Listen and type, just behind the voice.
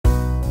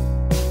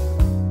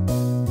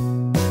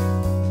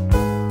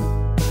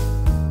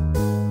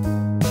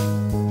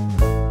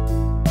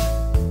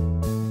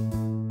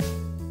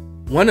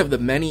One of the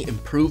many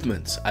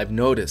improvements I've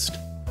noticed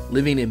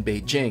living in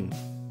Beijing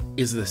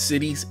is the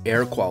city's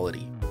air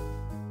quality.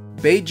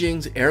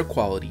 Beijing's air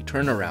quality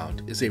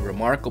turnaround is a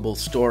remarkable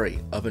story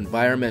of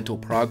environmental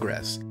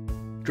progress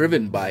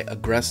driven by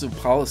aggressive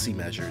policy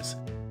measures,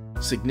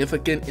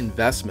 significant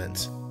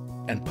investments,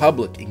 and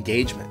public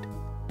engagement.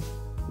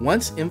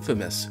 Once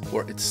infamous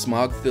for its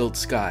smog-filled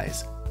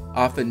skies,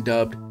 often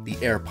dubbed the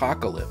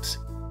airpocalypse,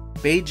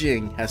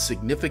 Beijing has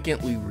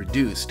significantly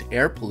reduced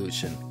air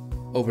pollution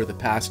over the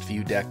past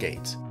few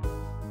decades.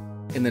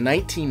 In the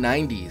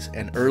 1990s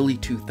and early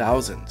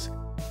 2000s,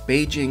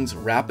 Beijing's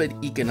rapid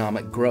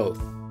economic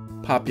growth,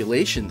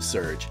 population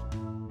surge,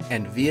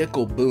 and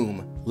vehicle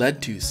boom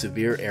led to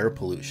severe air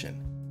pollution.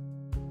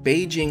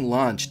 Beijing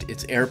launched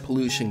its air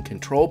pollution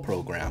control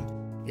program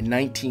in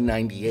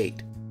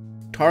 1998,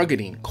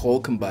 targeting coal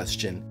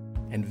combustion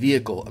and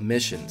vehicle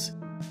emissions.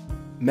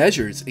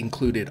 Measures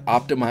included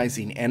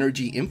optimizing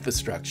energy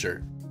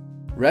infrastructure,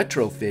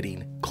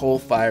 retrofitting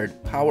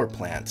coal-fired power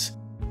plants,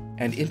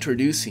 and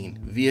introducing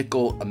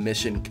vehicle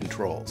emission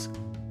controls.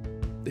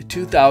 The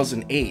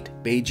 2008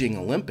 Beijing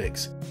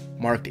Olympics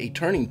marked a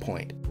turning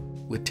point,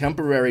 with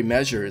temporary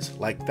measures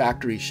like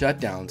factory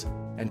shutdowns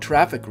and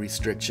traffic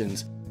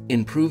restrictions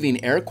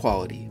improving air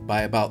quality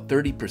by about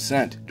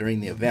 30% during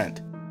the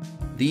event.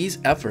 These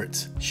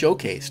efforts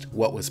showcased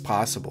what was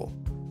possible.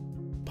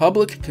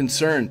 Public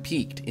concern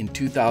peaked in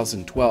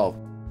 2012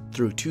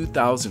 through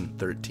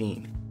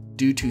 2013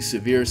 due to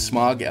severe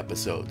smog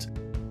episodes,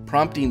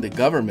 prompting the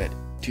government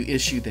to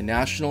issue the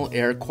National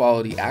Air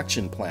Quality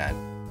Action Plan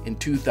in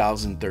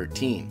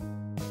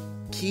 2013.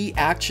 Key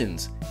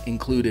actions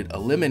included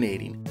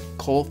eliminating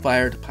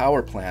coal-fired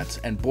power plants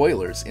and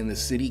boilers in the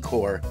city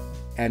core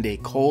and a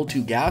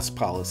coal-to-gas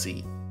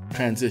policy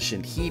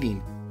transitioned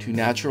heating to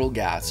natural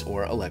gas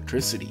or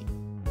electricity.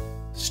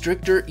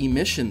 Stricter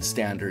emission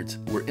standards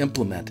were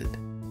implemented,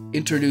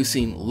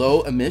 introducing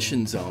low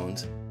emission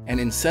zones and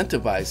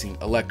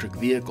incentivizing electric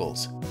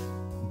vehicles.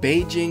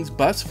 Beijing's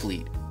bus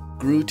fleet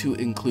grew to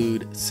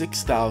include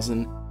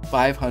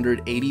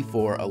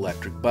 6,584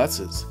 electric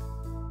buses.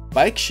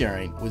 Bike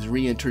sharing was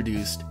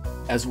reintroduced,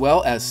 as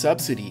well as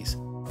subsidies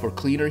for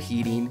cleaner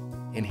heating,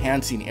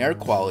 enhancing air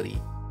quality,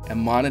 and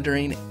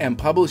monitoring and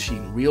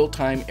publishing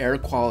real-time air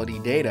quality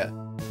data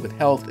with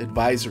health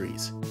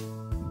advisories.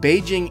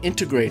 Beijing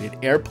integrated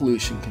air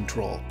pollution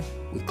control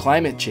with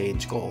climate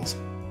change goals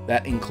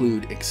that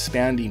include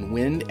expanding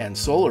wind and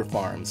solar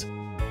farms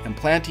and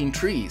planting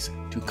trees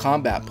to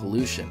combat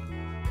pollution.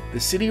 The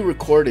city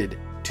recorded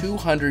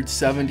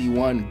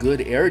 271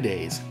 good air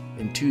days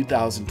in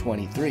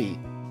 2023,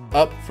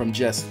 up from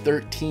just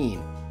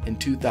 13 in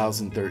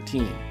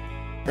 2013,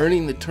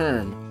 earning the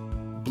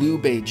term Blue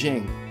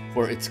Beijing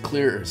for its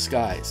clearer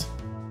skies.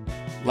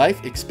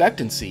 Life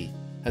expectancy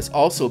has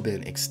also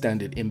been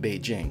extended in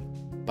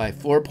Beijing by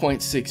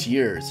 4.6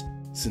 years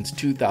since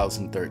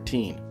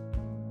 2013.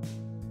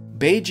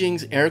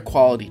 Beijing's air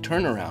quality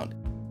turnaround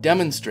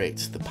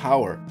demonstrates the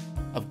power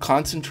of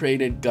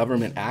concentrated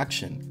government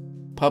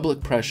action,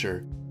 public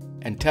pressure,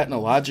 and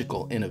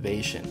technological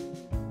innovation.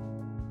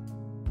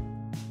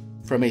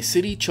 From a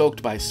city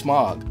choked by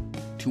smog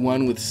to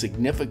one with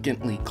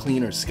significantly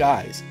cleaner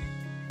skies,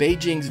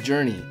 Beijing's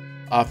journey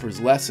offers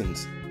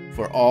lessons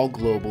for all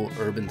global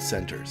urban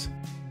centers.